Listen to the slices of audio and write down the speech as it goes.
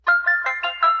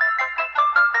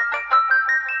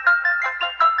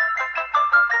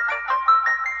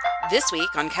This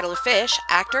week on Kettle of Fish,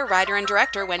 actor, writer, and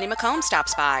director Wendy McComb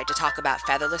stops by to talk about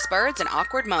featherless birds and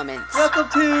awkward moments. Welcome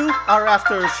to our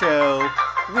after show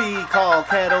we call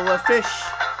Kettle of Fish,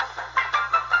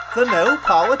 the No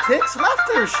Politics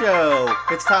Laughter Show.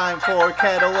 It's time for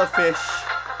Kettle of Fish.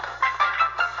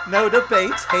 No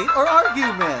debates, hate, or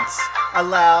arguments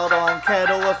allowed on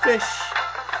Kettle of Fish.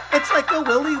 It's like a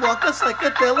Willy Wonka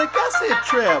psychedelic acid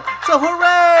trip. So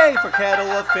hooray for Kettle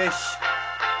of Fish.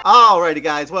 Alrighty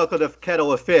guys, welcome to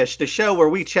Kettle of Fish, the show where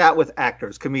we chat with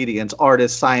actors, comedians,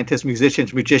 artists, scientists,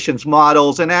 musicians, magicians,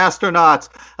 models, and astronauts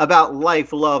about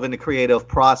life, love, and the creative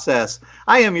process.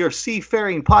 I am your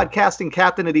seafaring podcasting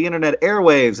captain of the internet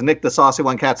airwaves, Nick the Saucy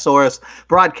One Catsaurus,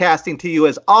 broadcasting to you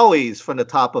as always from the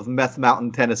top of Meth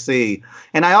Mountain, Tennessee.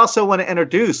 And I also want to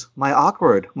introduce my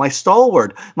awkward, my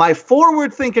stalwart, my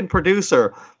forward-thinking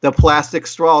producer, the plastic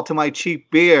straw to my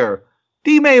cheap beer,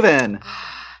 D. Maven.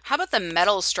 How about the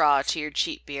metal straw to your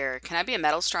cheap beer? Can I be a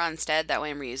metal straw instead? That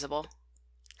way I'm reusable.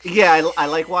 Yeah, I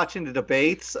like watching the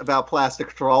debates about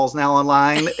plastic straws now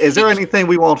online. Is there anything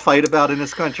we won't fight about in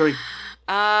this country?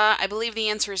 I believe the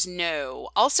answer is no.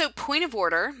 Also, point of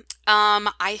order,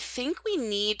 I think we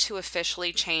need to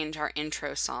officially change our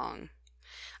intro song.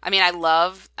 I mean, I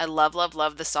love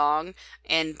the song,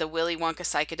 and the Willy Wonka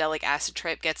psychedelic acid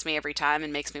trip gets me every time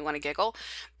and makes me want to giggle.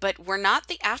 But we're not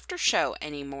the after show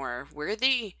anymore. We're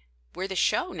the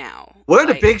show now. We're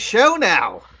the big show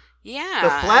now. Yeah, the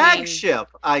flagship,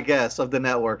 I guess, of the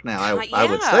network now. I would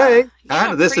yeah. say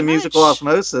Yeah, this and musical much.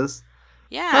 osmosis.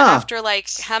 Yeah, Huh. after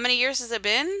how many years has it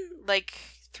been?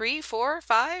 3, 4,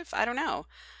 5? I don't know.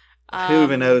 Who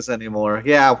even knows anymore?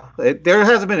 Yeah, there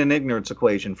hasn't been an ignorance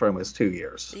equation for almost 2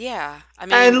 years. Yeah, I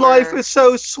mean, and life is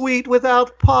so sweet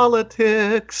without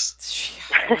politics.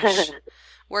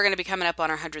 We're going to be coming up on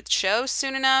our 100th show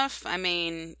soon enough. I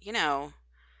mean, you know.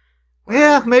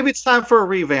 Yeah, maybe it's time for a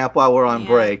revamp while we're on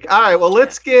break. All right, well,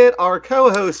 let's get our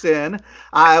co-host in.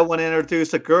 I want to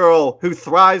introduce a girl who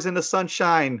thrives in the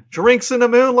sunshine, drinks in the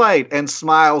moonlight, and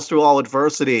smiles through all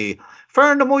adversity.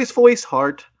 Fern the Moist Voice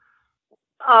Heart.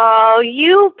 Oh,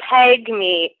 you peg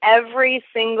me every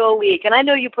single week. And I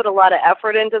know you put a lot of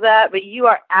effort into that, but you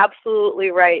are absolutely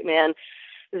right, man.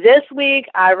 This week,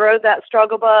 I rode that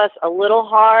struggle bus a little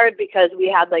hard because we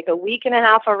had a week and a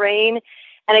half of rain.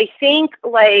 And I think,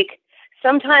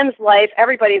 sometimes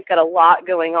everybody's got a lot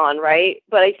going on, right?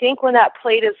 But I think when that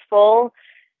plate is full,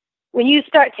 when you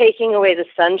start taking away the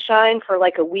sunshine for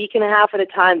a week and a half at a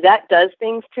time, that does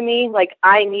things to me.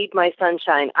 I need my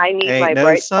sunshine. I need my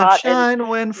bright spot. Ain't no sunshine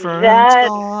when Fern's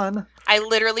gone. I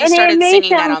literally started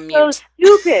singing that on mute. So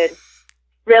stupid.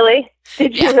 Really?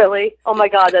 Did you really? Oh my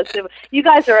God, that's stupid. You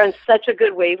guys are on such a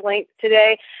good wavelength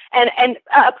today. And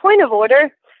a point of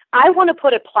order, I want to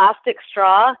put a plastic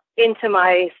straw into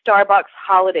my Starbucks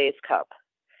Holidays cup.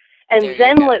 And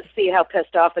then let's see how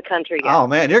pissed off the country gets. Oh,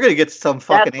 man, you're going to get some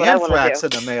fucking anthrax in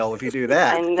the mail if you do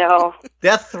that. I know.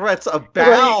 Death threats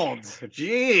abound.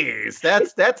 Jeez.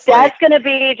 That's going to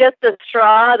be just a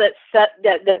straw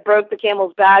that broke the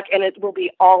camel's back, and it will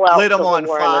be all out. Lit them on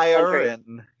fire.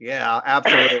 And yeah,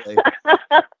 absolutely.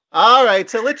 All right,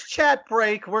 so let's chat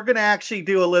break. We're going to actually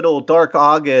do a little Dark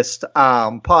August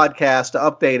podcast to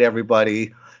update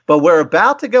everybody. But we're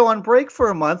about to go on break for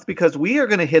a month because we are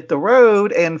going to hit the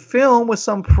road and film with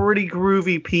some pretty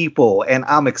groovy people, and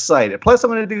I'm excited. Plus, I'm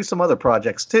going to do some other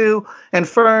projects, too. And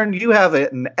Fern, you have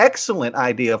an excellent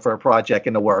idea for a project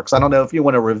in the works. I don't know if you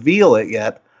want to reveal it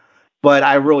yet, but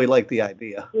I really like the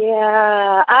idea.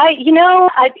 Yeah,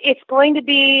 it's going to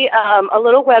be a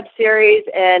little web series,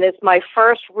 and it's my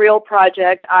first real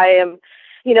project. I've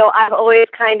always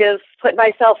kind of put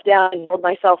myself down and told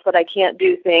myself that I can't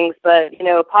do things, but,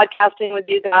 podcasting with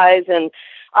you guys and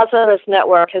also this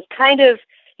network has kind of,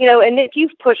 and Nick,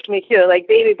 you've pushed me too,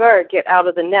 baby bird, get out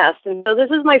of the nest. And so this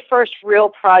is my first real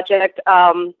project.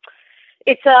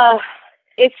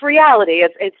 It's reality.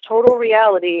 It's total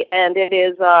reality. And it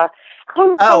is,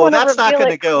 that's not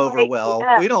going to go over well.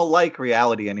 Yeah. We don't like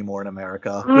reality anymore in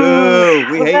America.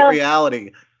 We hate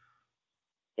reality.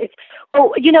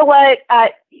 Well, you know what?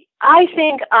 I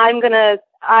think I'm going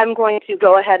to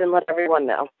go ahead and let everyone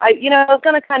know. I was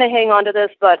going to kind of hang on to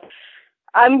this, but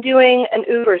I'm doing an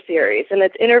Uber series, and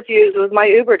it's interviews with my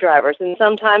Uber drivers. And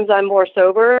sometimes I'm more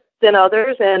sober than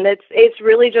others, and it's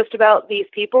really just about these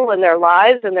people and their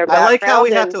lives and their background. I like how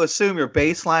we have to assume your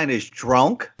baseline is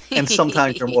drunk, and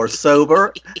sometimes you're more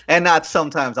sober, and not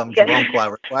sometimes I'm drunk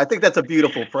while I think that's a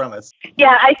beautiful premise.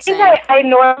 Yeah, I think I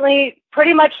normally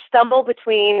pretty much stumble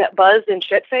between buzzed and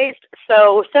shit-faced,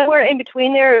 so somewhere in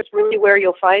between there is really where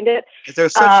you'll find it. Is there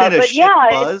such thing as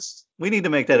shit-buzzed? We need to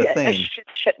make that a thing.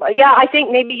 Yeah, I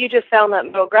think maybe you just found that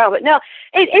middle ground. But no,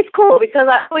 it's cool because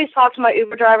I always talk to my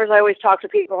Uber drivers. I always talk to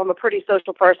people. I'm a pretty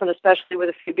social person, especially with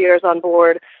a few beers on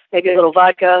board, maybe a little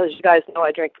vodka. As you guys know,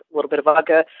 I drink a little bit of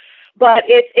vodka. But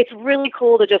it's really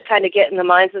cool to just kind of get in the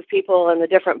minds of people and the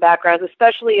different backgrounds,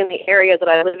 especially in the area that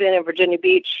I live in Virginia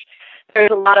Beach. There's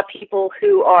a lot of people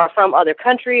who are from other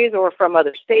countries or from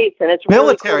other states, and it's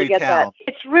really cool to get that.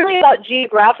 It's really about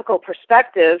geographical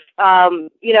perspective, on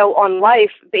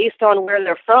life based on where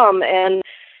they're from, and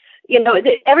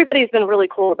everybody's been really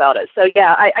cool about it. So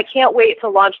yeah, I can't wait to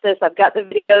launch this. I've got the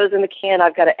videos in the can.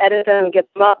 I've got to edit them and get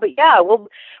them up. But yeah, we'll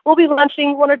be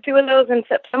launching 1 or 2 of those in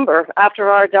September after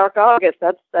our Dark August.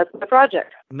 That's my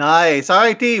project. Nice. All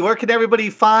right, Dee, where can everybody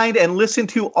find and listen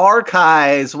to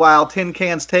archives while Tin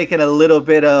Can's taking a little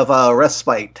bit of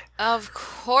respite? Of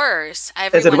course.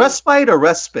 Is it respite or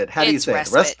respite? How do you say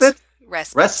respite. it?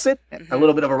 Respite? Respite. Mm-hmm. A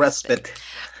little bit of a respite.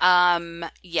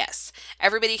 Yes.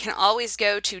 Everybody can always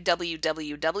go to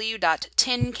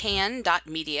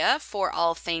www.tincan.media for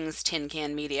all things Tin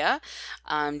Can Media.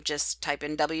 Just type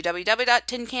in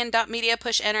www.tincan.media,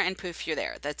 push enter, and poof, you're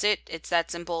there. That's it. It's that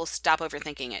simple. Stop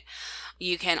overthinking it.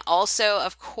 You can also,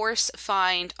 of course,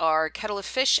 find our Kettle of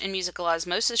Fish and Musical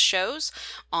Osmosis shows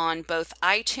on both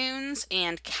iTunes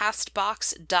and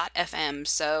Castbox.fm.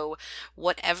 So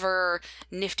whatever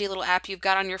nifty little app you've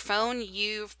got on your phone,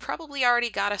 you've probably already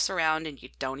got us around and you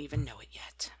don't even know it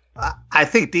yet. I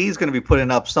think Dee's going to be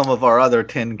putting up some of our other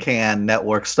Tin Can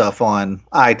Network stuff on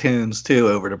iTunes, too,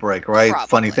 over the break, right? Probably.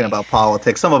 Funny thing about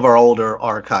politics. Some of our older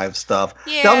archive stuff.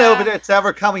 Yeah. Don't know if it's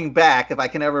ever coming back, if I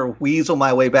can ever weasel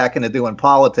my way back into doing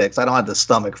politics. I don't have the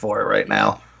stomach for it right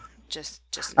now. Just.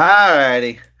 All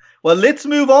righty. Well, let's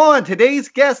move on. Today's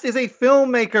guest is a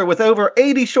filmmaker with over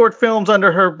 80 short films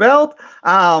under her belt.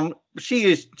 She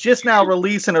is just now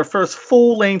releasing her first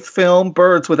full-length film,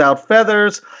 Birds Without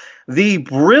Feathers. The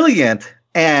brilliant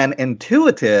and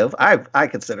intuitive, I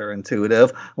consider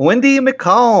intuitive, Wendy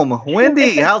McComb.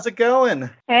 Wendy, how's it going?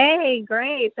 Hey,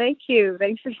 great. Thank you.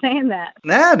 Thanks for saying that.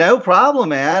 Nah, no problem,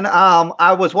 man.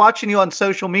 I was watching you on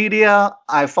social media.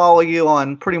 I follow you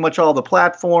on pretty much all the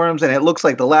platforms, and it looks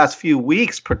like the last few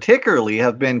weeks particularly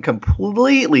have been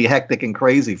completely hectic and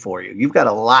crazy for you. You've got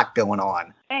a lot going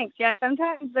on. Thanks. Yeah,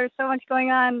 sometimes there's so much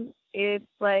going on. It's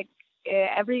like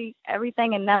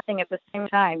everything and nothing at the same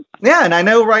time. Yeah, and I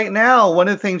know right now one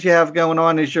of the things you have going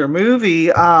on is your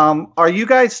movie. Are you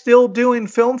guys still doing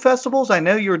film festivals? I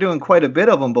know you were doing quite a bit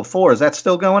of them before. Is that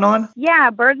still going on?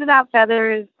 Yeah, Birds Without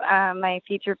Feathers, my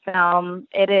feature film.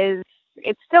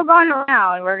 It's still going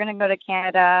around. We're going to go to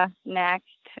Canada next.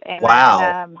 And,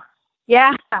 wow.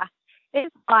 Yeah,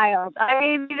 it's wild. I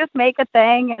mean, you just make a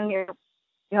thing and you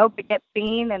hope it gets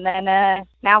seen, and then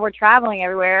now we're traveling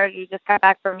everywhere. You just got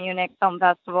back from Munich Film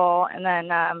Festival, and then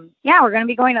we're going to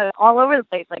be going to all over the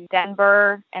place, like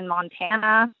Denver and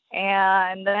Montana,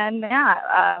 and then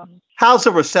How's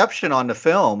the reception on the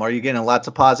film? Are you getting lots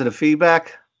of positive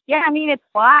feedback? Yeah, I mean, it's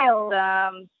wild.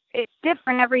 It's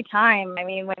different every time. I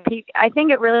mean, I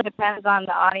think it really depends on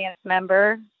the audience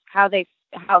member, how they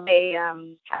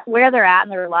where they're at in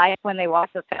their life when they watch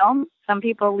the film. Some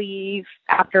people leave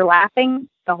after laughing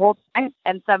the whole time,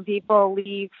 and some people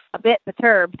leave a bit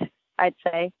perturbed, I'd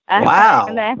say. Wow.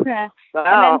 And then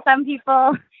some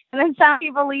people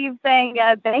leave saying,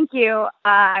 thank you.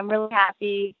 I'm really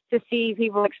happy to see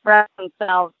people express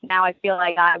themselves. Now I feel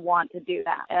like I want to do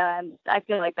that. And I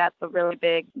feel like that's a really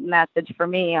big message for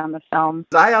me on the film.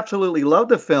 I absolutely love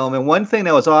the film. And one thing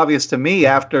that was obvious to me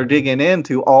after digging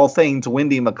into all things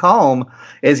Wendy McComb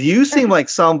is you seem like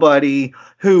somebody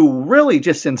who really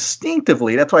just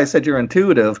instinctively, that's why I said you're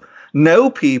intuitive, know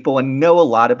people and know a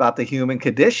lot about the human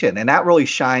condition. And that really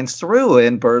shines through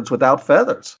in Birds Without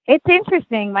Feathers. It's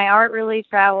interesting. My art really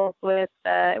travels with,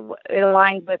 it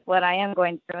aligns with what I am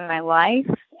going through in my life.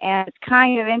 And it's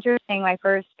kind of interesting, my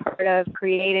first part of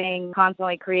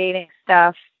constantly creating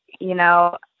stuff,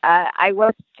 I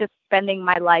was just spending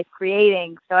my life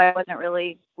creating, so I wasn't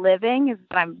really living is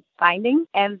what I'm finding.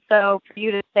 And so for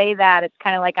you to say that, it's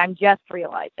kind of like I'm just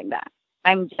realizing that.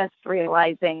 I'm just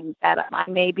realizing that I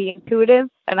may be intuitive,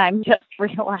 and I'm just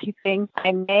realizing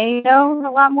I may know a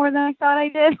lot more than I thought I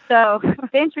did. So it's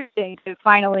interesting to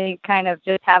finally kind of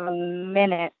just have a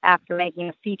minute after making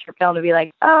a feature film to be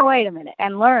like, oh, wait a minute,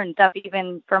 and learn stuff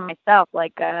even for myself,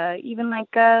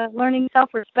 learning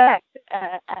self-respect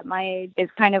at my age is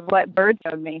kind of what Bird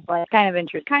showed me. Like, kind of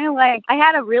interesting. Kind of like I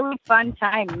had a really fun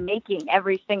time making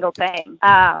every single thing.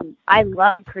 I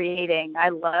love creating. I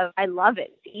love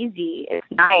it. It's easy. It's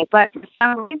nice. But for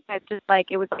some reason, it's just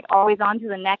like it was like always on to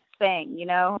the next thing,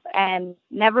 and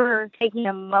never taking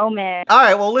a moment. All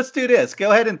right, well, let's do this.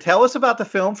 Go ahead and tell us about the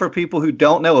film for people who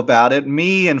don't know about it.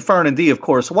 Me and Fern and Dee, of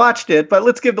course, watched it, but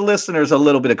let's give the listeners a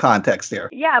little bit of context here.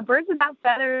 Yeah, Birds Without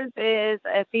Feathers is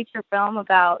a feature film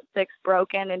about 6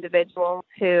 broken individuals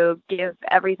who give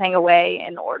everything away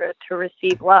in order to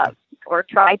receive love, or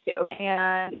try to.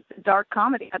 And it's a dark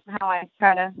comedy. That's how I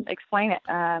try to explain it.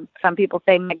 Some people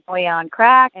say Magnolia on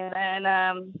crack, and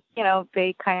then,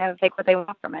 they kind of take what they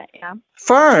want from it.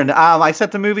 Fern, I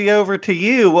sent the movie over to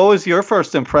you. What was your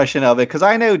first impression of it? Because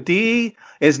I know Dee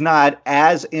is not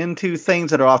as into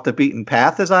things that are off the beaten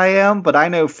path as I am, but I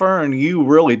know, Fern, you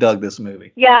really dug this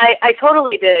movie. Yeah, I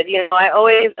totally did. I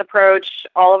always approach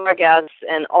all of our guests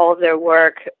and all of their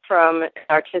work from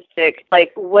artistic,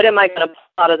 like, what am I going to pull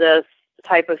out of this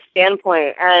type of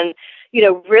standpoint? And,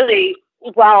 really,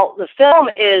 while the film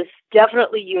is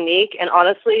definitely unique and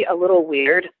honestly a little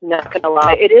weird, not going to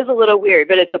lie, it is a little weird,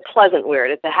 but it's a pleasant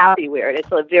weird. It's a happy weird. It's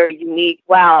a very unique,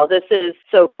 wow, this is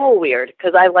so cool weird,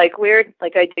 because I like weird,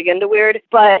 like I dig into weird.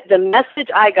 But the message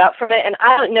I got from it, and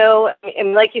I don't know,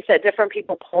 and like you said, different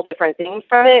people pull different things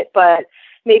from it, but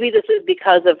maybe this is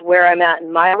because of where I'm at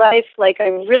in my life. Like, I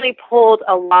really pulled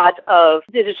a lot of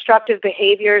the destructive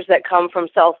behaviors that come from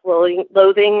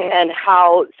self-loathing, and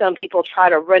how some people try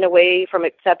to run away from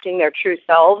accepting their true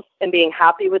selves and being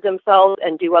happy with themselves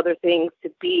and do other things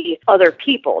to be other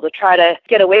people, to try to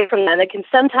get away from that. And it can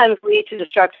sometimes lead to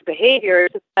destructive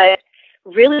behaviors, but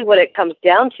really what it comes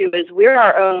down to is we're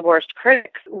our own worst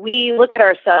critics. We look at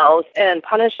ourselves and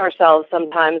punish ourselves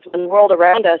sometimes when the world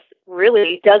around us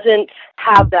really doesn't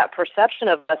have that perception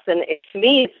of us. And to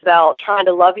me, it's about trying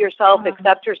to love yourself,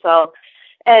 accept yourself,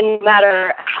 and no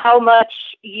matter how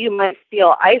much you might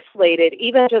feel isolated,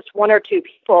 even just 1 or 2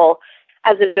 people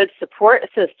as a good support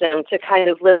system to kind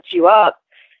of lift you up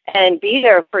and be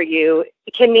there for you,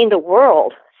 it can mean the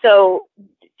world. So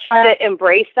try to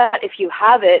embrace that if you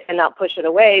have it and not push it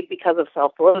away because of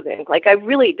self-loathing. Like, I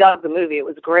really dug the movie. It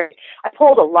was great. I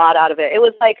pulled a lot out of it. It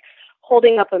was like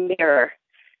holding up a mirror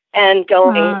and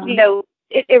going,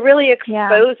 it really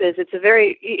exposes.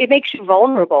 It makes you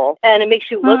vulnerable, and it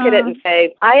makes you look at it and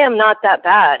say, I am not that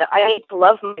bad. I need to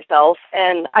love myself,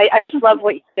 and I just love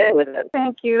what you did with it.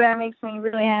 Thank you. That makes me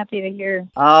really happy to hear.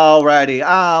 All righty.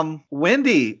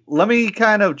 Wendy, let me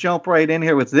kind of jump right in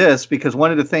here with this, because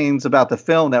one of the things about the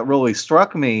film that really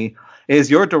struck me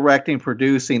is you're directing,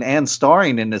 producing, and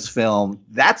starring in this film.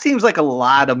 That seems like a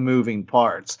lot of moving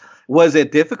parts. Was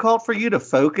it difficult for you to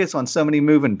focus on so many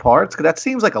moving parts? Because that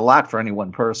seems like a lot for any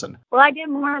one person. Well, I did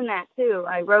more than that, too.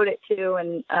 I wrote it, too,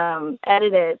 and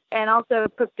edited, and also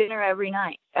cooked dinner every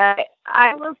night.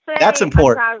 I will say that's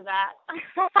important. I'm proud of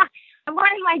that. I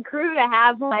wanted my crew to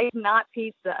have, like, not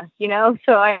pizza,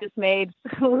 so I just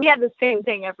we had the same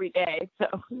thing every day,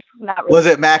 so not really. Was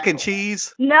it mac and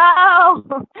cheese? No!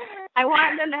 I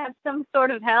wanted them to have some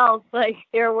sort of health, like,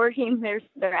 they were working their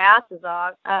asses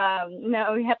off.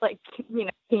 No, we had, like,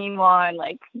 quinoa and,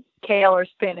 like, kale or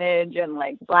spinach and,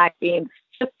 like, black beans.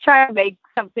 Just try to make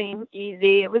something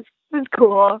easy. It was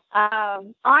cool.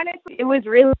 Honestly, it was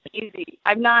really easy.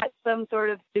 I'm not some sort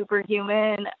of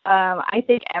superhuman. I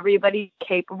think everybody's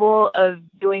capable of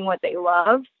doing what they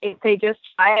love. If they just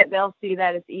try it, they'll see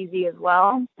that it's easy as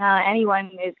well.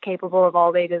 Anyone is capable of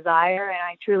all they desire, and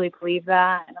I truly believe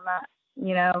that. And I'm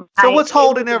not, So what's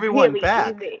holding everyone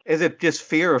back? Easy. Is it just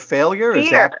fear of failure? Fear.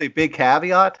 Is that the big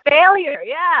caveat? Failure,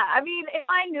 yeah. I mean, if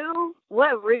I knew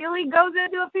what really goes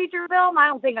into a feature film, I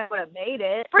don't think I would have made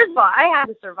it. First of all, I had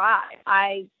to survive.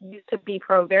 I used to be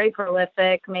very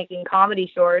prolific, making comedy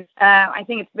shorts. I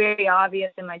think it's very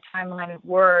obvious in my timeline of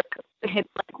work. It's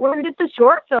like, where did the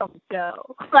short films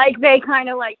go? Like, they kind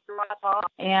of like drop off.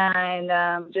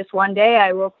 And just one day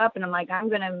I woke up and I'm like, I'm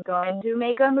going to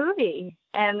make a movie.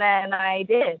 And then I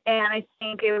did. And I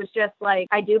think it was just like,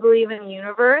 I do believe in the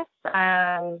universe.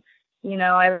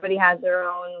 Everybody has their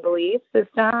own belief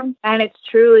system. And it's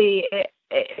truly,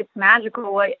 it's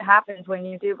magical what happens when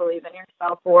you do believe in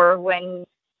yourself, or when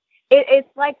it's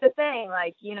like the thing,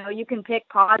 like, you can pick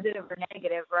positive or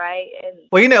negative, right? And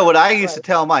well, what I used to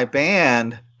tell my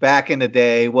band back in the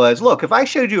day was, look, if I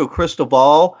showed you a crystal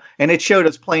ball and it showed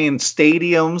us playing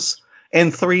stadiums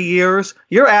in 3 years,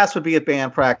 your ass would be at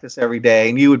band practice every day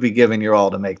and you would be giving your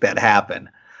all to make that happen.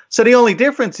 So the only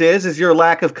difference is your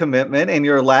lack of commitment and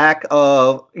your lack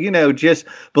of, just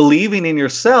believing in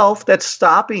yourself that's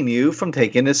stopping you from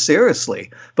taking this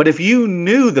seriously. But if you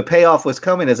knew the payoff was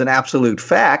coming as an absolute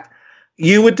fact,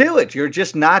 you would do it. You're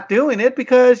just not doing it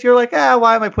because you're like,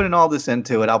 why am I putting all this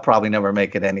into it? I'll probably never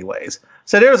make it anyways.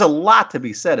 So there's a lot to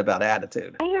be said about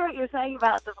attitude. I hear what you're saying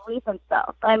about the belief in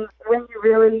stuff. And when you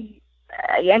really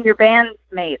and your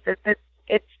bandmates.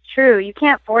 It's true. You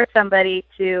can't force somebody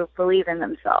to believe in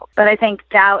themselves. But I think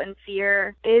doubt and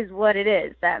fear is what it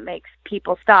is that makes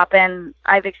people stop. And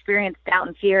I've experienced doubt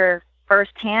and fear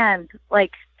firsthand,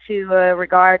 like to a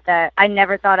regard that I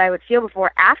never thought I would feel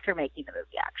before after making the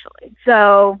movie, actually.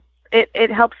 So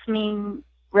it helps me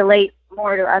relate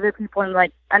more to other people and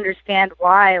like understand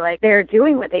why like they're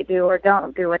doing what they do or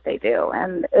don't do what they do.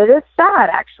 And it is sad,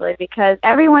 actually, because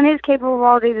everyone is capable of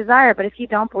all they desire, but if you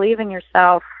don't believe in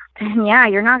yourself, then yeah,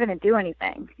 you're not going to do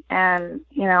anything. And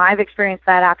you know, I've experienced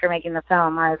that after making the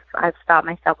film. I've stopped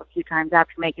myself a few times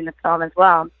after making the film as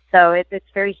well. So it's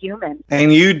very human.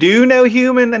 And you do know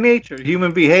human nature,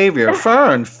 human behavior.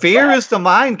 Fern, fear is the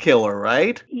mind killer,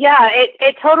 right? Yeah,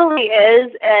 it totally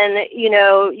is. And, you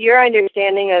know, your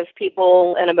understanding of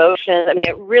people and emotions, I mean,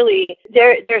 it really,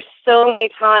 there's so many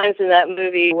times in that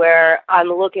movie where I'm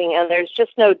looking and there's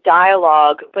just no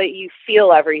dialogue, but you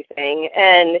feel everything.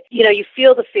 And, you know, you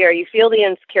feel the fear, you feel the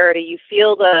insecurity, you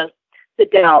feel the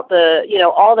doubt, you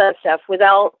know, all that stuff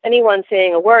without anyone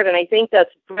saying a word. And I think that's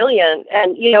brilliant.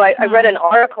 And, you know, I read an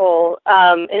article,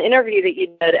 an interview that you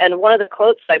did, and one of the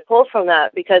quotes I pulled from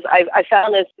that, because I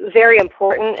found this very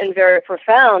important and very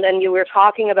profound. And you were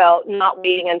talking about not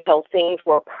waiting until things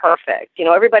were perfect. You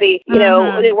know, everybody, you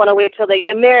know, they want to wait till they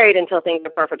get married until things are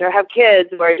perfect, or have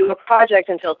kids, or do a project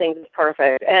until things are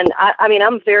perfect. And I mean,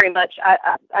 I'm very much,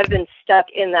 I've been stuck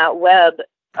in that web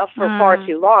for far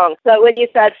too long. So when you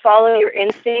said follow your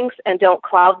instincts and don't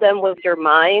cloud them with your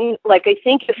mind, like I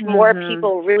think if more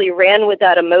people really ran with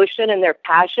that emotion and their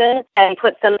passion and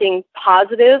put something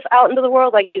positive out into the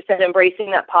world, like you said,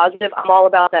 embracing that positive, I'm all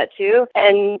about that too,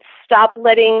 and stop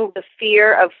letting the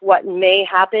fear of what may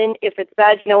happen. If it's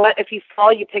bad, you know what? If you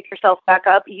fall, you pick yourself back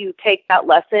up, you take that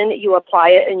lesson, you apply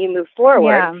it, and you move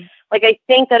forward. Yeah. Like, I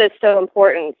think that is so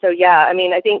important. So yeah, I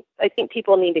mean, I think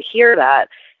people need to hear that.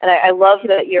 And I love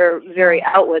that you're very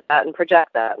out with that and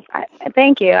project that.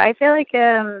 Thank you. I feel like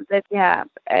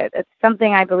it's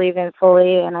something I believe in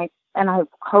fully, and I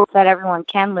hope that everyone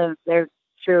can live their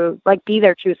true, like be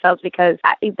their true selves, because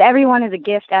everyone is a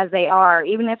gift as they are,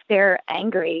 even if they're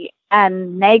angry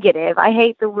and negative. I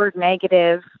hate the word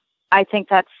negative. I think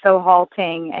that's so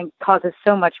halting and causes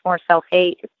so much more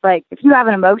self-hate. It's like, if you have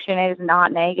an emotion, it is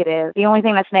not negative. The only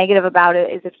thing that's negative about it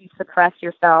is if you suppress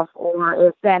yourself, or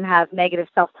if then have negative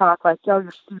self-talk, like, oh,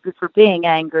 you're stupid for being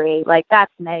angry. Like,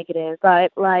 that's negative.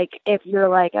 But, like, if you're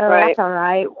like, oh, that's all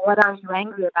right, what are you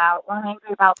angry about? Well, I'm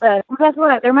angry about this. Well, guess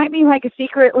what? There might be, like, a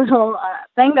secret little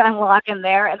thing to unlock in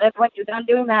there. And then when you're done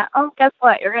doing that, oh, guess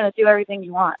what? You're going to do everything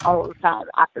you want all the time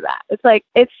after that. It's like,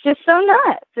 it's just so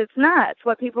nuts. It's nuts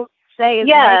what people say is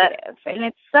negative, and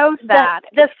it's so sad.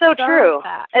 That's so true.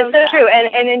 It's so true.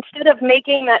 And instead of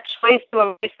making that choice to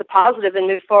embrace the positive and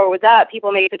move forward with that,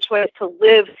 people make the choice to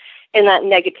live in that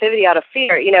negativity out of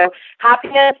fear. You know,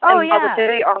 happiness and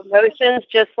positivity are emotions,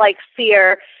 just like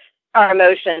fear are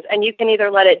emotions, and you can either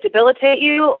let it debilitate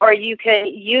you, or you can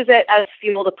use it as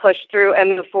fuel to push through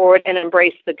and move forward and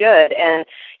embrace the good. And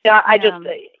you know, I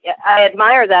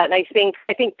admire that, and I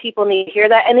think people need to hear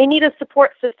that, and they need a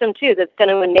support system too that's going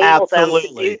to enable them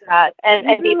to do that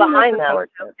and be behind them.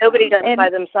 Nobody does it by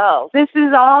themselves. This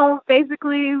is all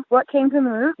basically what came from the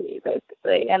movie,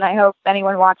 basically, and I hope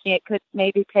anyone watching it could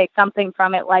maybe take something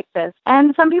from it like this.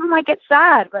 And some people might get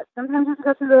sad, but sometimes you have to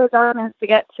go through the darkness to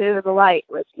get to the light,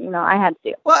 which, you know, I had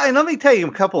to. Well, and let me tell you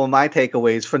a couple of my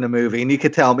takeaways from the movie, and you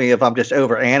could tell me if I'm just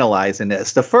overanalyzing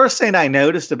this. The first thing I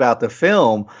noticed about the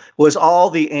film was all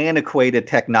the antiquated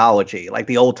technology, like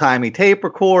the old-timey tape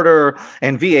recorder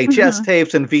and VHS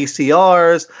tapes and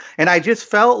VCRs. And I just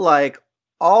felt like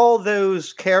all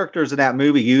those characters in that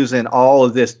movie using all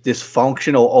of this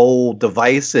dysfunctional old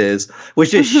devices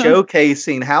was just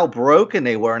showcasing how broken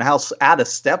they were and how out of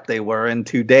step they were in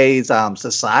today's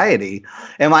society.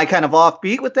 Am I kind of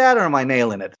offbeat with that, or am I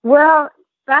nailing it? Well,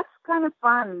 that's kind of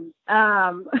fun.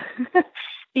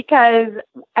 Because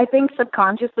I think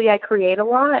subconsciously I create a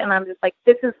lot, and I'm just like,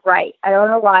 this is right. I don't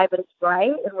know why, but it's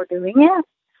right, and we're doing it.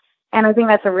 And I think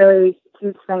that's a really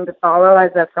huge thing to follow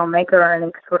as a filmmaker or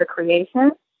any sort of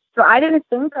creation. So I didn't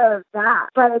think of that.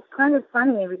 But it's kind of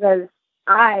funny because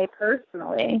I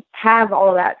personally have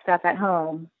all that stuff at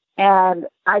home, and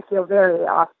I feel very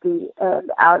offbeat and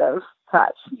out of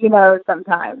touch, you know,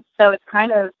 sometimes. So it's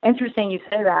kind of interesting you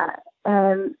say that.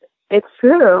 And it's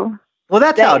true. Well,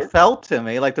 that's how it felt to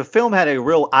me. Like the film had a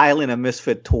real Island of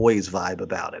Misfit Toys vibe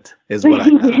about it, is what I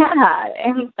got. Yeah,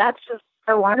 and that's just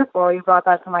so wonderful. You brought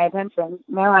that to my attention.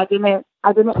 No, I didn't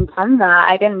intend that.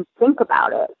 I didn't think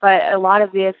about it. But a lot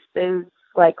of this is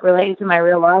like related to my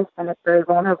real life, and it's very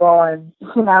vulnerable. And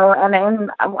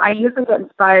and I usually get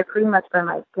inspired pretty much by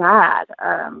my dad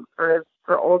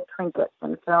for old trinkets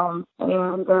and film.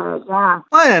 And yeah.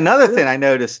 Well, and another thing I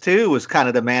noticed too was kind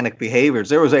of the manic behaviors.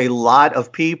 There was a lot of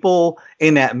people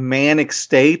in that manic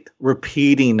state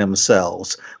repeating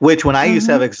themselves, which when I used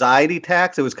to have anxiety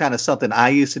attacks, it was kind of something I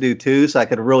used to do too, so I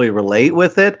could really relate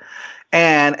with it.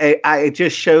 And it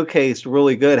just showcased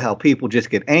really good how people just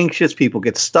get anxious, people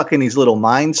get stuck in these little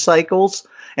mind cycles.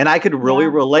 And I could really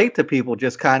relate to people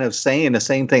just kind of saying the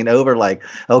same thing over, like,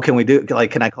 oh, can we do,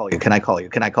 like, can I call you? Can I call you?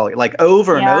 Can I call you? Like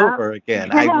over and over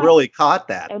again. I really caught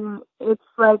that. And it's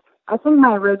like, I think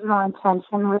my original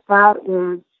intention with that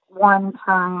is one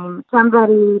time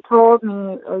somebody told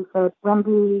me, they said,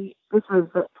 Wendy, this was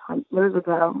 20 years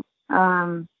ago,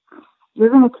 you're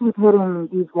going to keep hitting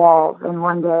these walls, and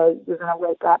one day you're going to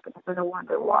wake up and you're going to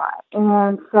wonder why.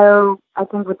 And so I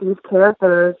think with these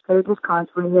characters, they're just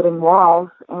constantly hitting walls,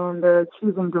 and they're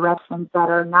choosing directions that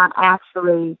are not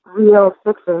actually real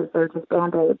fixes. They're just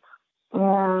Band-Aids.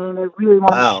 And I really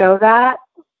want to show that.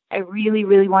 I really,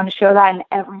 really want to show that in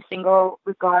every single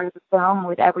regard of the film,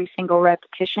 with every single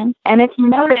repetition. And if you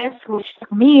notice, which took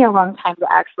me a long time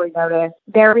to actually notice,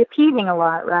 they're repeating a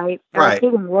lot, right? They're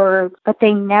repeating words, but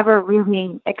they never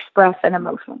really express an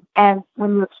emotion. And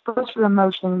when you express your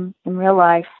emotion in real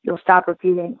life, you'll stop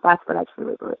repeating. That's what I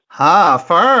truly believe.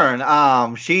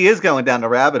 Fern, she is going down the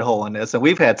rabbit hole in this, and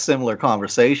we've had similar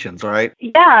conversations, right?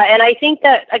 Yeah, and I think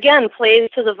that, again, plays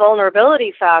to the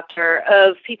vulnerability factor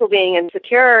of people being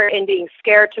insecure and being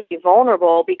scared to be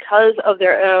vulnerable because of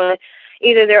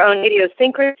either their own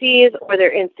idiosyncrasies or their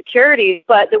insecurities.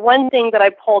 But the one thing that I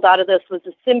pulled out of this was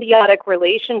the symbiotic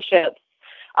relationships,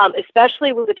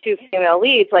 especially with the two female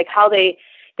leads, like how they've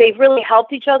really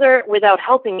helped each other without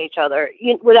helping each other,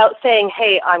 without saying,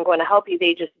 hey, I'm going to help you.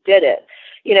 They just did it.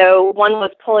 One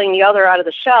was pulling the other out of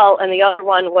the shell, and the other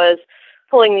one was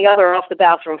pulling the other off the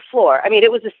bathroom floor. I mean,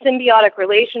 it was a symbiotic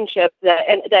relationship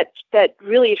that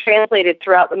really translated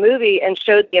throughout the movie and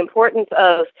showed the importance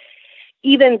of,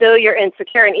 even though you're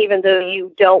insecure and even though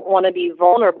you don't want to be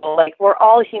vulnerable, like, we're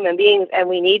all human beings and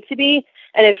we need to be.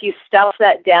 And if you stuff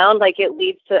that down, like, it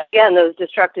leads to, again, those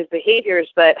destructive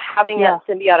behaviors. But having that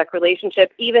symbiotic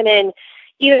relationship, even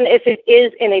if it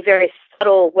is in a very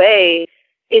subtle way,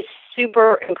 is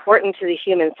super important to the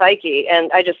human psyche.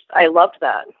 And I loved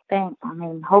that. Thanks. I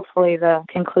mean, hopefully the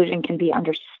conclusion can be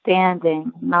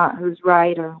understanding, not who's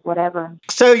right or whatever.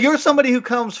 So you're somebody who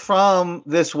comes from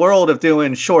this world of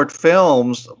doing short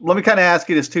films. Let me kind of ask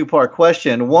you this two-part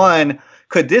question. One,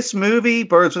 could this movie,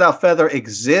 Birds Without Feather,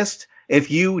 exist if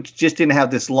you just didn't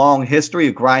have this long history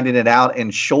of grinding it out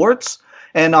in shorts?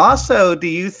 And also, do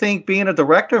you think being a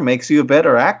director makes you a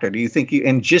better actor? Do you think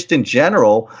and just in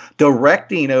general,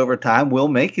 directing over time will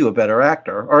make you a better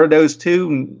actor? Or are those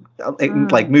two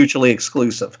like mutually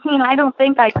exclusive? I don't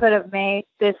think I could have made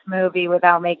this movie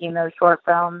without making those short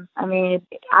films. I mean,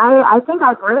 I think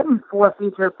I've written 4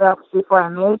 feature films before I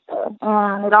made this,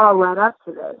 and it all led up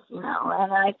to this, and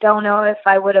I don't know if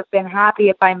I would have been happy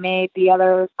if I made the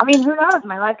others. I mean, who knows?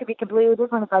 My life could be completely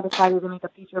different if I decided to make a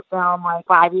feature film like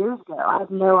 5 years ago. I have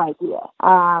no idea.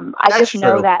 I just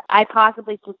know that I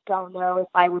possibly just don't know if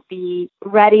I would be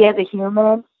ready as a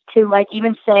human to, like,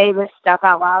 even say this stuff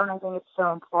out loud. And I think it's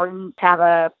so important to have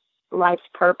a life's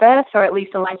purpose, or at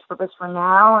least a life's purpose for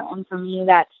now. And for me,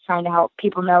 that's trying to help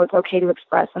people know it's okay to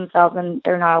express themselves and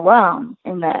they're not alone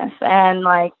in this. And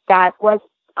like, I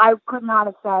could not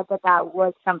have said that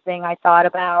was something I thought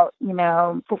about,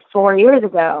 4 years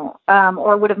ago,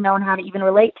 or would have known how to even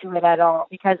relate to it at all,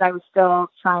 because I was still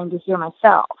trying to hear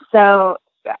myself. So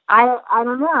I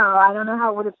don't know. I don't know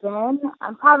how it would have been.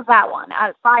 I'm proud of that one. 1 out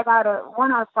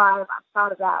of 5, I'm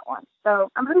proud of that one. So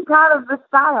I'm pretty proud of the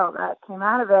style that came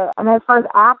out of it. And as far as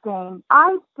acting,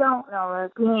 I don't know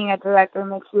if being a director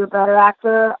makes you a better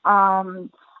actor.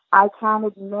 I can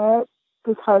admit,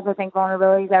 because I think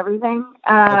vulnerability is everything.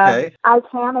 I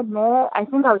can admit, I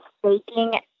think I was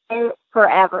faking it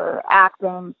forever,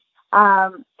 acting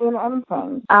in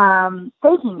anything.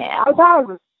 Faking it. I thought I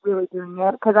was really doing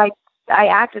it because I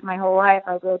acted my whole life.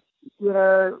 I did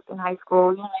theater in high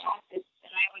school. I acted,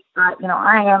 and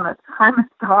I always thought, I'm a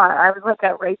star. I was like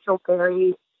a Rachel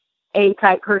Berry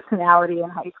A-type personality in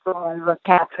high school. I was a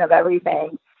captain of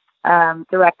everything.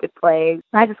 Directed plays.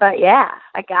 And I just thought,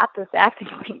 I got this acting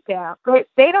thing down. But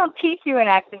they don't teach you in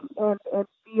acting in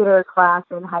theater class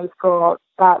in high school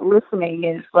that listening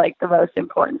is like the most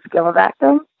important skill of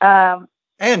acting.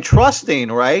 And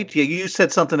trusting, right? You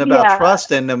said something about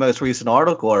trust in the most recent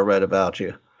article I read about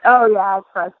you. Oh, yeah,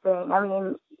 trusting. I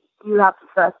mean, you have to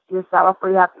trust yourself, or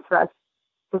you have to trust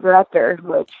the director,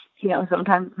 which,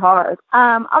 sometimes is hard.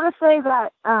 I'll just say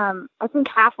that I think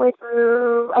halfway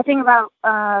through, I think about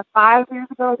 5 years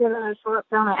ago, I did a short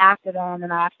film I acted in,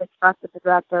 and I actually trusted the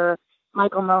director,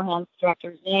 Michael Mohan's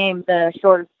director's name. The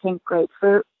short is Pink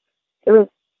Grapefruit. It was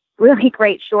a really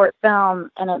great short film,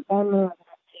 and it made me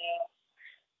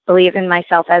believe in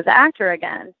myself as an actor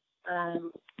again.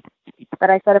 But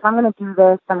I said, if I'm going to do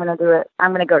this, I'm going to do it.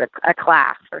 I'm going to go to a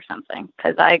class or something,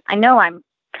 because I know I'm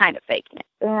kind of faking it.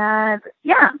 And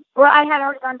yeah, well, I had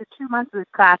already gone to 2 months of this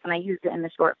class, and I used it in the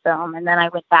short film. And then I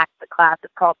went back to the class.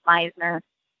 It's called Meisner.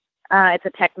 It's a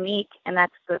technique, and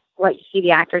that's what you see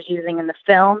the actors using in the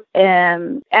film.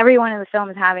 And everyone in the film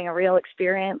is having a real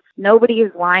experience. Nobody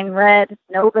is line read.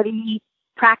 Nobody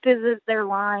practices their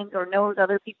lines or knows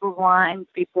other people's lines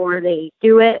before they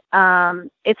do it.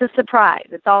 It's a surprise.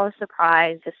 It's all a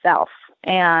surprise to self.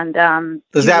 And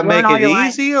does that make it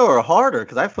easier or harder?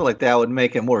 Because I feel like that would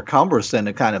make it more cumbersome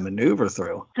to kind of maneuver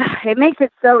through. It makes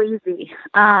it so easy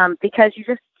because you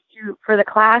for the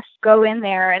class, go in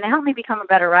there, and it helped me become a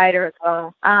better writer as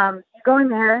well. You go in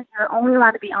there, you're only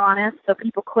allowed to be honest, so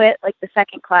people quit like the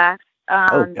second class.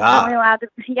 Oh, God.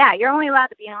 You're only allowed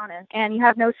to be honest, and you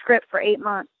have no script for 8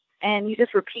 months, and you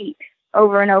just repeat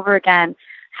over and over again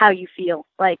how you feel,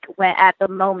 like when at the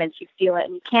moment you feel it,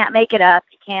 and you can't make it up.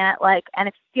 You can't and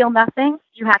if you feel nothing,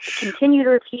 you have to continue to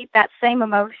repeat that same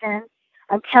emotion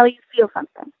until you feel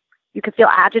something. You could feel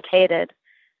agitated,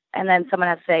 and then someone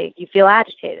has to say, "You feel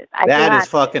agitated." That is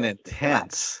fucking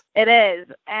intense. It is,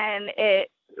 and it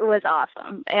was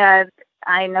awesome, and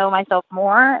I know myself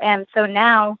more, and so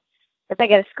now, if I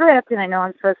get a script and I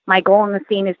know my goal in the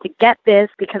scene is to get this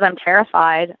because I'm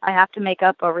terrified, I have to make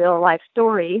up a real life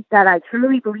story that I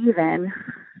truly believe in,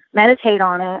 meditate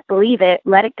on it, believe it,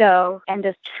 let it go, and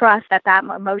just trust that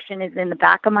emotion is in the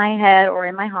back of my head or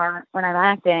in my heart when I'm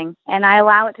acting, and I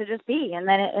allow it to just be, and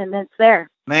then it's there.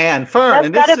 Man,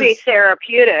 Fern, that's got to be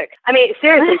therapeutic. I mean,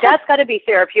 seriously, that's got to be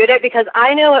therapeutic, because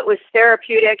I know it was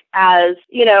therapeutic as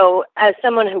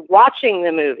someone who watching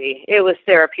the movie, it was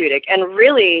therapeutic, and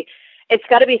really, it's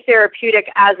got to be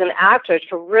therapeutic as an actor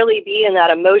to really be in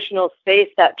that emotional space,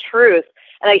 that truth.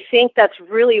 And I think that's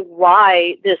really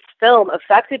why this film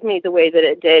affected me the way that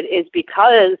it did, is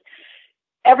because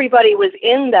everybody was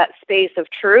in that space of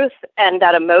truth and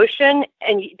that emotion,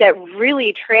 and that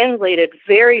really translated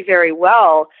very, very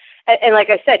well. And like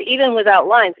I said, even without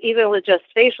lines, even with just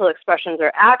facial expressions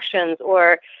or actions,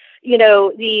 or,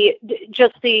 the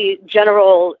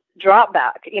general drop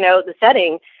back, the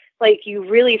setting, like you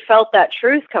really felt that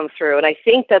truth come through. And I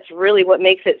think that's really what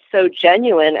makes it so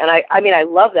genuine. And I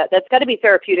love that. That's got to be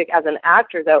therapeutic as an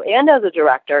actor, though, and as a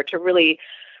director, to really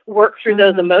work through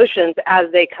those emotions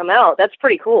as they come out. That's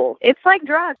pretty cool. It's like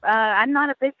drugs. I'm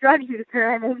not a big drug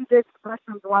user. I maybe did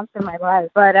mushrooms once in my life.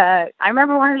 But I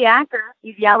remember one of the actors,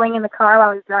 he's yelling in the car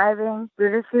while he's driving. We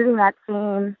were just shooting that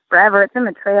scene forever. It's in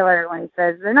the trailer when he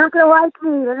says, "They're not going to like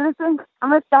me. They're going to think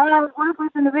I'm a worthless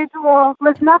individual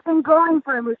with nothing going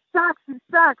for him. Who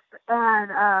sucks.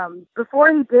 And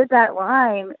before he did that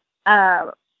line,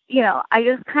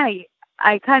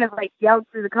 I kind of like yelled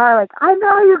through the car, like, "I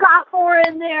know you got more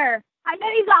in there. I know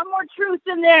you got more truth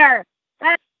in there.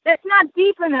 That's not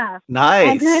deep enough." Nice.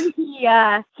 And then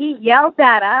he yelled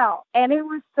that out, and it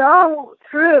was so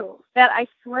true that I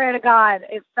swear to God,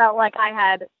 it felt like I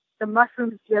had the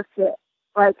mushrooms just hit.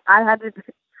 Like I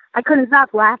couldn't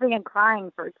stop laughing and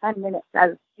crying for 10 minutes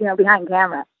as behind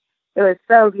camera. It was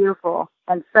so beautiful,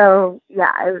 and so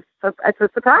it's a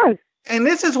surprise. And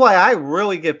this is why I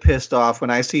really get pissed off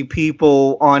when I see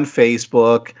people on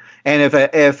Facebook, and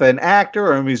if an actor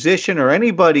or a musician or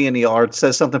anybody in the arts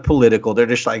says something political, they're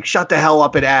just like, "Shut the hell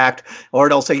up and act," or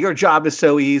they'll say, "Your job is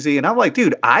so easy." And I'm like,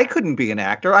 dude, I couldn't be an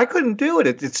actor. I couldn't do it.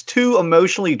 It's too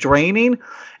emotionally draining.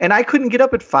 And I couldn't get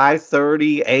up at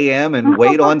 5:30 a.m. and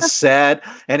wait on set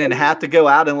and then have to go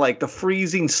out in like the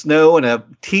freezing snow in a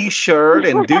t-shirt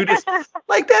and do this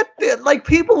like that. Like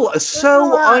people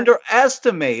so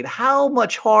underestimate how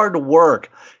much hard work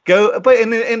but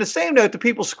in the same note, the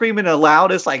people screaming the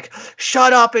loudest, like,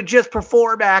 "Shut up and just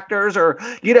perform, actors," or,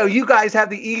 "You guys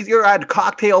have the easier at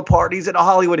cocktail parties at the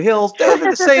Hollywood Hills." Those are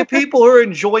the same people who are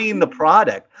enjoying the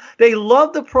product. They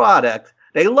love the product.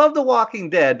 They love The Walking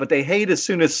Dead, but they hate as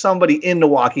soon as somebody in The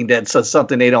Walking Dead says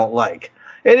something they don't like.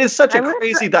 It is such a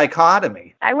crazy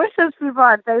dichotomy. I wish those people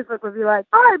on Facebook would be like,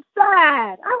 "I'm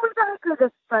sad. I wish I could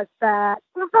express that.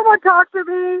 Will someone talk to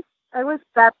me?" I wish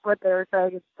that's what they were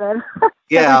saying instead.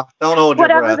 Yeah, don't hold your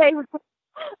breath.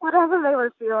 Whatever they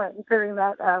were feeling during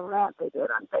that rant they did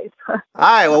on Facebook. All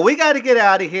right, well, we got to get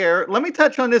out of here. Let me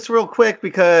touch on this real quick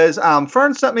because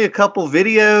Fern sent me a couple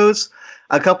videos.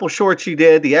 a couple shorts you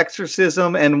did, The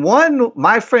Exorcism, and one,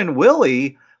 my friend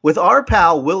Willie, with our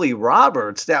pal Willie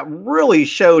Roberts, that really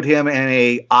showed him in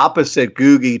a opposite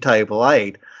Googie type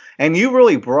light. And you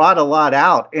really brought a lot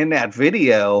out in that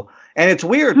video. And it's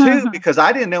weird, too, because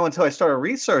I didn't know until I started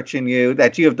researching you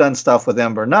that you have done stuff with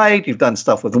Ember Knight, you've done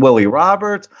stuff with Willie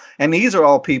Roberts, and these are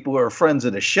all people who are friends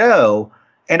of the show.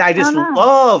 And I just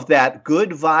love that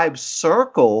good vibe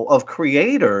circle of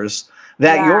creators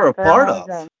that you're a part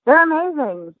of. They're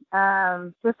amazing.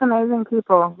 Just amazing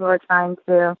people who are trying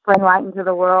to bring light into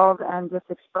the world and just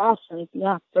express. And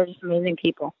yeah, they're just amazing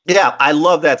people. Yeah, I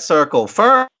love that circle.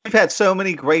 Fern, we've had so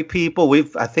many great people.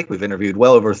 I think we've interviewed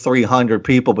well over 300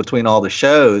 people between all the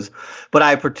shows. But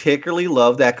I particularly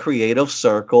love that creative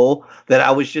circle that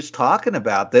I was just talking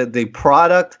about. The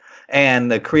product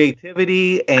and the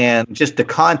creativity and just the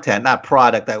content, not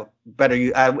product.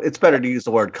 It's better to use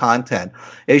the word content.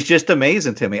 It's just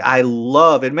amazing to me. I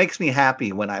love it. Makes me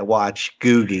happy when I watch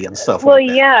Googie and stuff like that.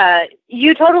 Well, yeah,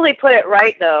 you totally put it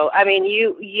right, though. I mean,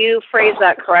 you phrased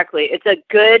that correctly. It's a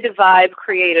good vibe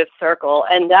creative circle,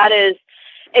 and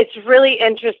it's really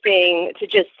interesting to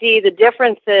just see the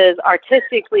differences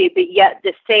artistically, but yet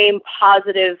the same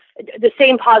positive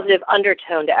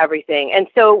undertone to everything. And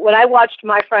so when I watched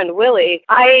my friend Willie,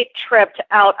 I tripped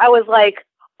out. I was like,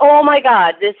 oh my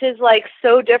God, this is like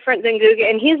so different than Googie.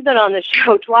 And he's been on the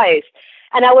show twice.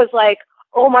 And I was like,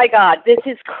 oh my God, this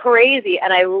is crazy.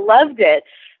 And I loved it.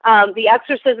 The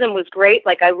Exorcism was great.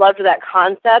 Like, I loved that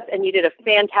concept, and you did a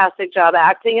fantastic job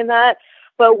acting in that.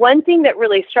 But one thing that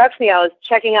really struck me, I was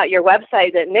checking out your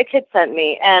website that Nick had sent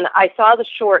me, and I saw the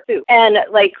short too. And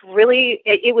like, really,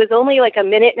 it was only like a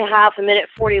minute and a half, a minute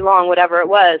 40 long, whatever it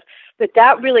was. But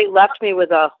that really left me with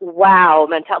a wow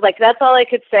mentality. Like, that's all I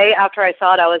could say after I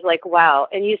saw it. I was like, wow.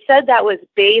 And you said that was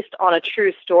based on a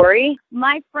true story.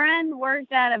 My friend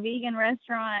worked at a vegan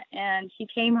restaurant, and she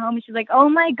came home and she's like, oh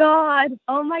my God,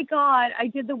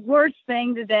 I did the worst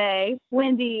thing today.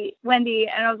 Wendy.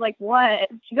 And I was like, what?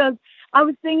 She goes, I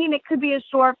was thinking it could be a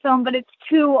short film, but it's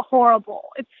too horrible.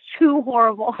 It's too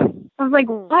horrible. I was like,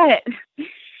 what?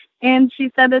 And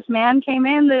she said this man came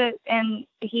in and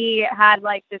he had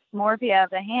like dysmorphia of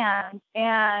the hand,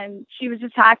 and she was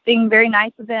just acting very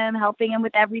nice with him, helping him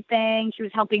with everything. She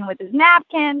was helping him with his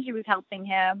napkin. She was helping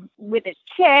him with his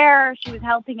chair. She was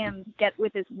helping him get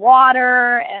with his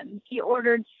water, and he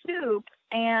ordered soup,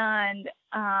 and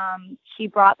she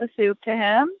brought the soup to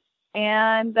him.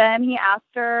 And then he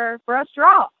asked her for a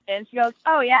straw. And she goes,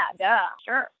 oh, yeah, duh,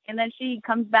 sure. And then she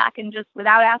comes back and just,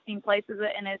 without asking, places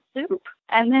it in his soup.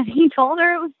 And then he told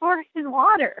her it was for his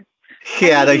water.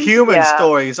 Yeah, the human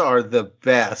stories are the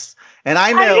best. And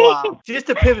I know, just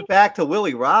to pivot back to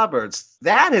Willie Roberts,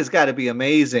 that has got to be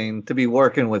amazing to be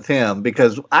working with him,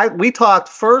 because we talked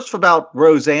first about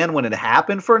Roseanne when it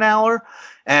happened for an hour.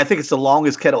 And I think it's the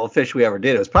longest Kettle of Fish we ever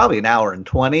did. It was probably an hour and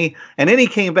 20. And then he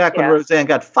came back when Roseanne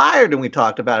got fired, and we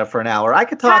talked about it for an hour. I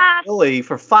could talk to Willie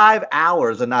for 5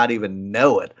 hours and not even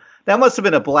know it. That must have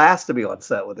been a blast to be on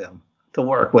set with him, to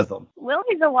work with him.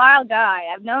 Willie's a wild guy.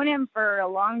 I've known him for a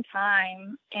long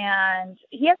time, and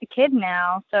he has a kid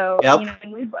now. So, you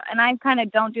know, and I kind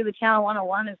of don't do the Channel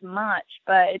 101 as much,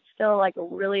 but it's still like a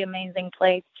really amazing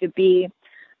place to be.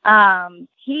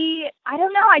 I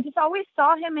don't know, I just always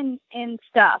saw him in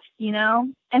stuff, you know,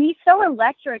 and he's so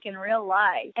electric in real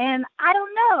life. And I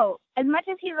don't know, as much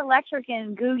as he's electric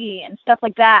in Googie and stuff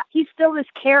like that, he's still this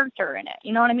character in it.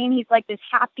 You know what I mean? He's like this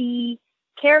happy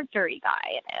character-y guy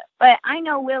in it. But I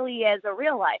know Willie as a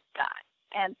real life guy.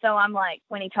 And so I'm like,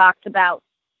 when he talks about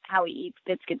how he eats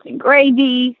biscuits and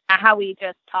gravy, how he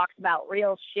just talks about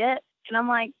real shit. And I'm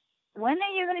like, when are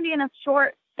you going to be in a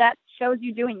short that shows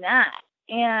you doing that?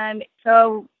 And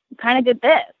so kind of did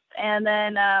this. And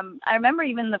then I remember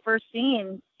even the first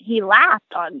scene, he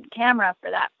laughed on camera for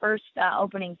that first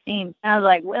opening scene. And I was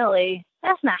like, Willie,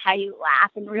 that's not how you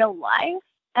laugh in real life.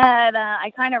 And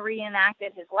I kind of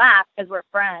reenacted his laugh because we're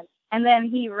friends. And then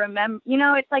he remembered, you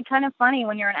know, it's like kind of funny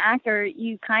when you're an actor,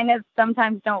 you kind of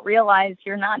sometimes don't realize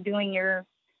you're not doing your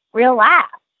real laugh.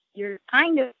 You're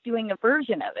kind of doing a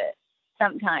version of it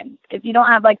sometimes. If you don't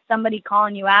have like somebody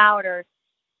calling you out or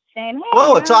saying, hey,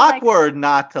 well, it's awkward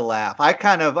not to laugh. I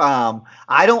kind of,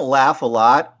 I don't laugh a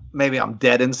lot. Maybe I'm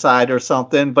dead inside or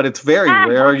something, but it's very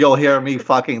rare you'll hear me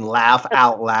fucking laugh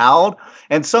out loud.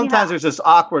 And sometimes there's this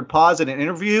awkward pause in an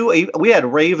interview. We had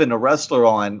Raven, the wrestler,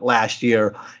 on last year.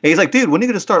 And he's like, dude, when are you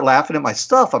going to start laughing at my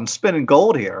stuff? I'm spinning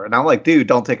gold here. And I'm like, dude,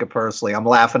 don't take it personally. I'm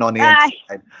laughing on the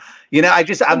inside. You know,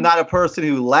 I'm not a person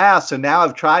who laughs. And now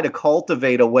I've tried to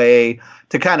cultivate a way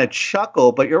to kind of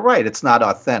chuckle, but you're right. It's not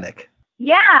authentic.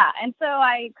 Yeah, and so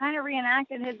I kind of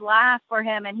reenacted his laugh for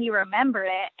him, and he remembered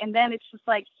it. And then it's just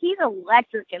like, he's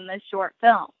electric in this short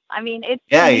film. I mean, it's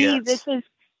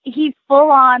he's full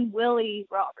on Willie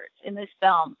Roberts in this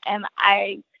film, and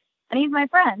he's my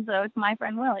friend, so it's my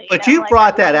friend Willie. But you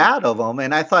brought that out of him,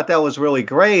 and I thought that was really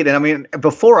great. And I mean,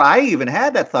 before I even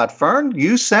had that thought, Fern,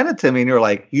 you sent it to me, and you're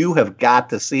like, you have got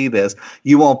to see this.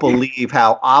 You won't believe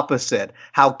how opposite,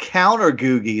 how counter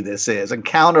Googie this is, and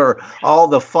counter all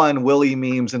the fun Willie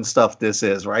memes and stuff this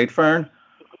is, right, Fern?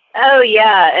 Oh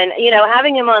yeah, and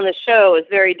having him on the show is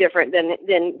very different than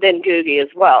Googie as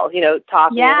well.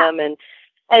 Talking to him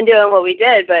and doing what we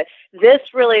did, but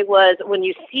this really was when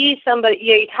you see somebody,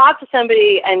 you talk to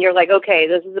somebody and you're like, okay,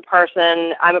 this is a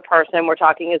person, I'm a person, we're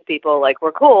talking as people, like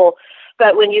we're cool.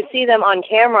 But when you see them on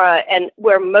camera, and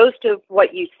where most of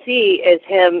what you see is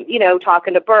him,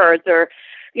 talking to birds or,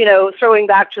 throwing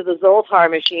back to the Zoltar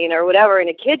machine or whatever in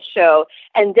a kid's show,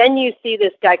 and then you see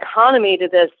this dichotomy to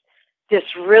this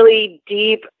really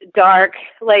deep, dark,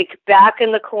 like back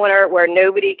in the corner where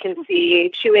nobody can see,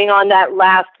 chewing on that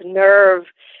last nerve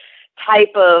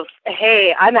type of,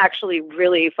 hey, I'm actually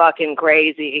really fucking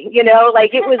crazy.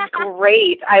 Like it was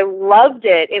great. I loved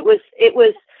it.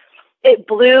 It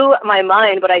blew my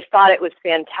mind, but I thought it was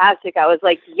fantastic. I was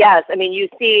like, yes. I mean,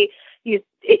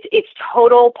 it's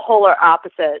total polar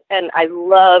opposite. And I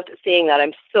loved seeing that.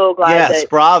 I'm so glad that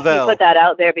bravo. you put that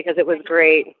out there because it was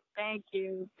great. Thank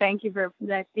you for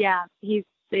that. Yeah, he's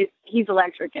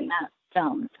electric in that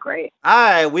film. It's great. All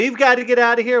right, we've got to get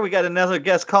out of here. We got another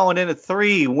guest calling in at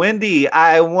 3. Wendy,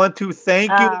 I want to thank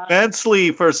you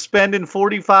immensely for spending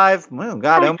almost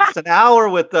an hour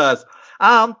with us.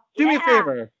 Do me a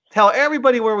favor. Tell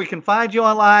everybody where we can find you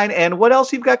online and what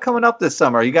else you've got coming up this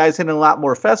summer. Are you guys hitting a lot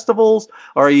more festivals,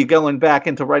 or are you going back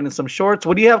into writing some shorts?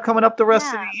 What do you have coming up the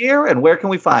rest of the year, and where can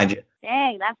we find you?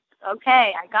 Dang, that's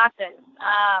okay. I got this.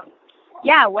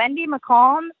 Wendy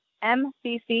McColm,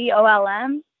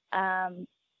 MCCOLM, on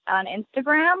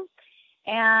Instagram,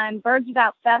 and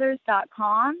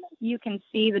birdswithoutfeathers.com. You can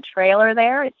see the trailer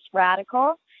there. It's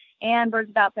radical. And Birds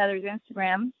Without Feathers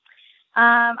Instagram.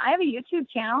 I have a YouTube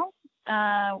channel,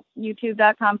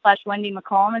 youtube.com/Wendy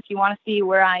McColm, if you want to see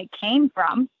where I came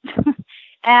from.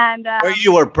 And where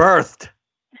you were birthed.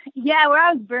 Yeah, where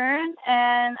I was born.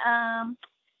 And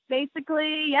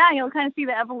basically, you'll kind of see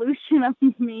the evolution of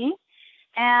me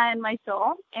and my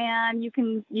soul. And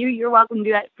you're welcome to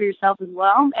do that for yourself as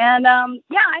well. And I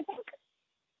think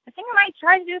I might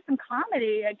try to do some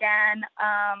comedy again.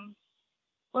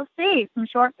 We'll see. Some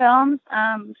short films,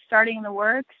 starting in the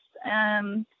works.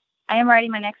 I am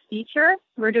writing my next feature.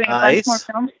 We're doing a bunch more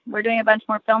films. We're doing a bunch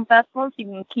more film festivals. You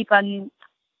can keep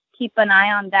an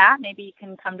eye on that. Maybe you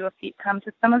can come to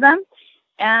some of them.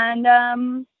 And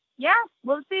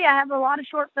we'll see. I have a lot of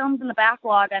short films in the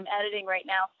backlog I'm editing right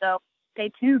now, so stay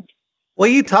tuned. Well,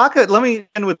 let me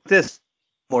end with this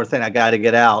more thing I got to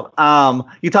get out.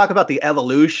 You talk about the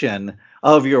evolution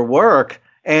of your work,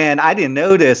 and I didn't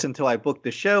know this until I booked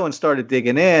the show and started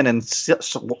digging in and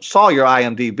saw your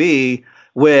IMDb,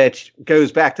 which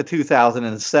goes back to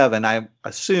 2007. I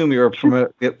assume you were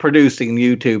producing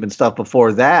YouTube and stuff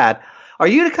before that. Are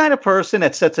you the kind of person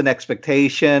that sets an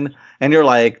expectation and you're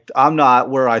like, I'm not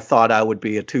where I thought I would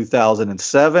be at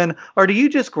 2007? Or do you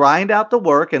just grind out the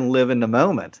work and live in the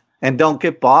moment and don't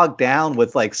get bogged down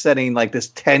with like setting like this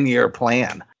 10-year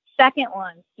plan? Second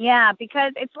one. Yeah,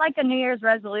 because it's like a New Year's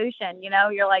resolution.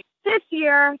 You're like, this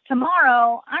year,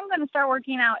 tomorrow, I'm going to start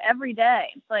working out every day.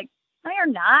 It's like, no, you're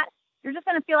not. You're just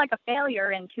going to feel like a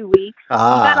failure in 2 weeks. You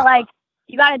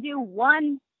got to do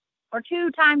 1 or 2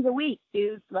 times a week,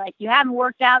 dude. Like, you haven't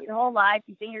worked out your whole life.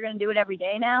 You think you're going to do it every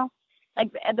day now?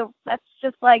 Like, that's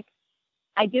just like,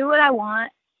 I do what I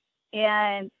want.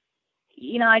 And,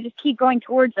 I just keep going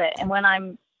towards it. And when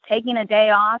I'm taking a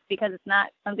day off because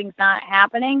something's not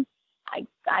happening,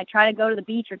 I try to go to the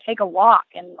beach or take a walk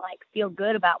and like feel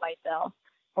good about myself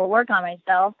or work on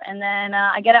myself. And then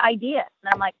I get an idea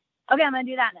and I'm like, okay, I'm going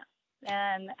to do that now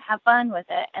and have fun with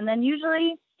it. And then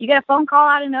usually you get a phone call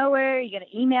out of nowhere. You get an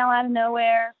email out of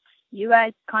nowhere. You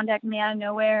guys contact me out of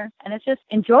nowhere, and it's just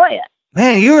enjoy it.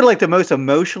 Man, you're like the most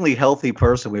emotionally healthy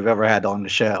person we've ever had on the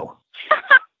show.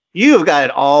 You've got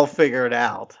it all figured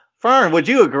out. Fern, would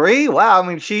you agree? Wow, I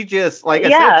mean, she just, like I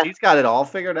said, she's got it all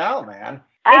figured out, man.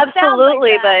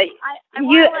 Absolutely, like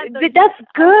but that's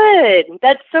good.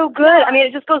 That's so good. I mean,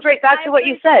 it just goes right back to what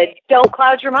you said. Don't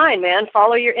cloud your mind, man.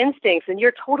 Follow your instincts, and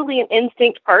you're totally an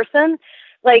instinct person.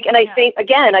 Like, and I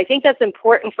think that's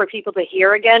important for people to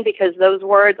hear again, because those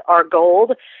words are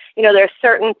gold. There's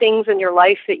certain things in your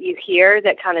life that you hear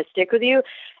that kind of stick with you.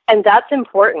 And that's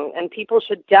important, and people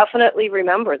should definitely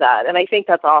remember that. And I think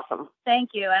that's awesome.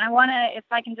 Thank you. And I want to, if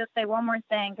I can just say one more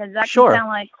thing, because that Sure. can sound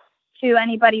like, to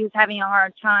anybody who's having a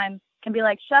hard time, can be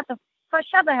like, shut the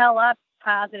hell up,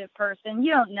 positive person.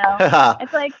 You don't know.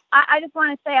 It's like, I just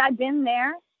want to say I've been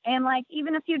there. And like,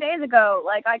 even a few days ago,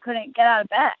 like I couldn't get out of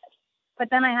bed, but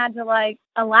then I had to like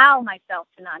allow myself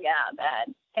to not get out of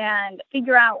bed and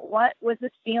figure out what was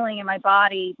this feeling in my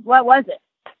body. What was it?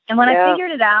 And when I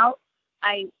figured it out,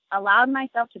 I allowed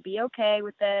myself to be okay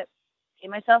with it,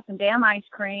 gave myself some damn ice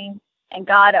cream and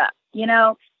got up, you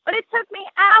know, but it took me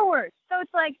hours. So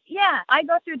it's like, yeah, I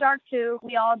go through dark too.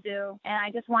 We all do. And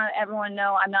I just want everyone to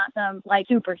know I'm not some like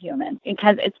superhuman,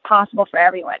 because it's possible for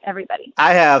everybody.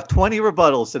 I have 20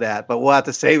 rebuttals to that, but we'll have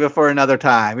to save it for another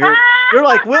time. You're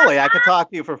like Willie. I could talk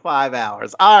to you for 5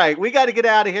 hours. All right, we got to get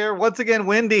out of here. Once again,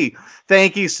 Wendy,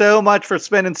 thank you so much for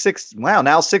spending 60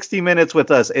 minutes with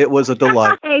us. It was a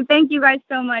delight. Hey, thank you guys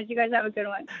so much. You guys have a good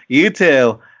one. You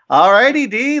too. All righty,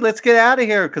 Dee, let's get out of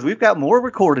here because we've got more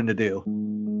recording to do.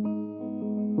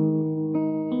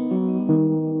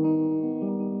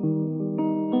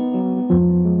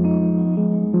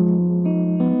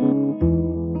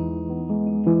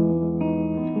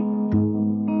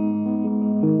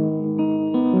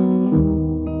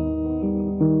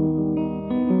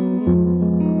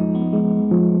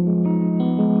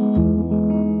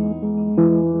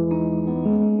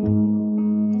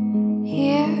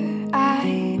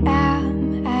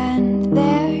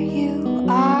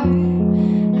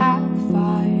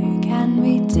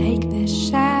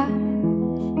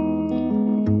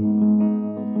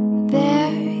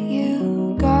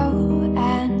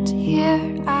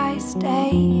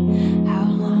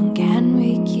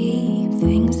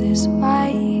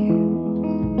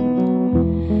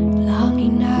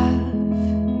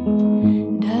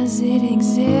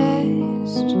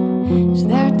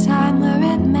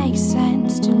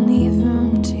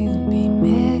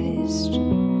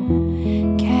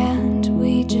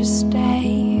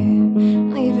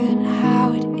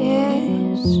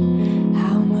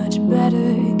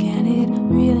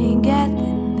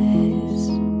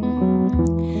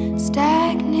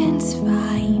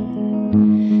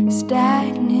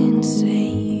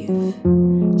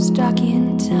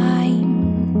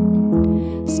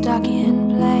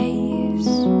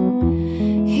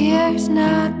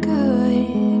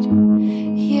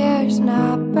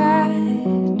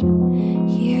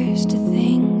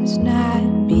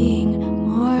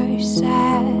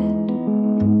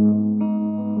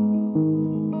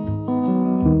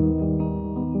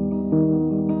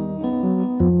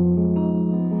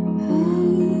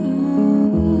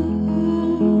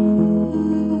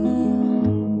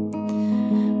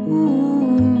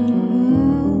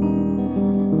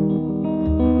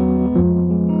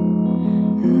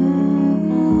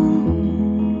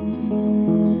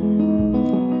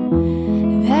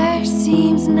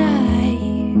 Seems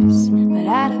nice, but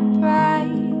at a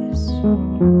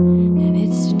price.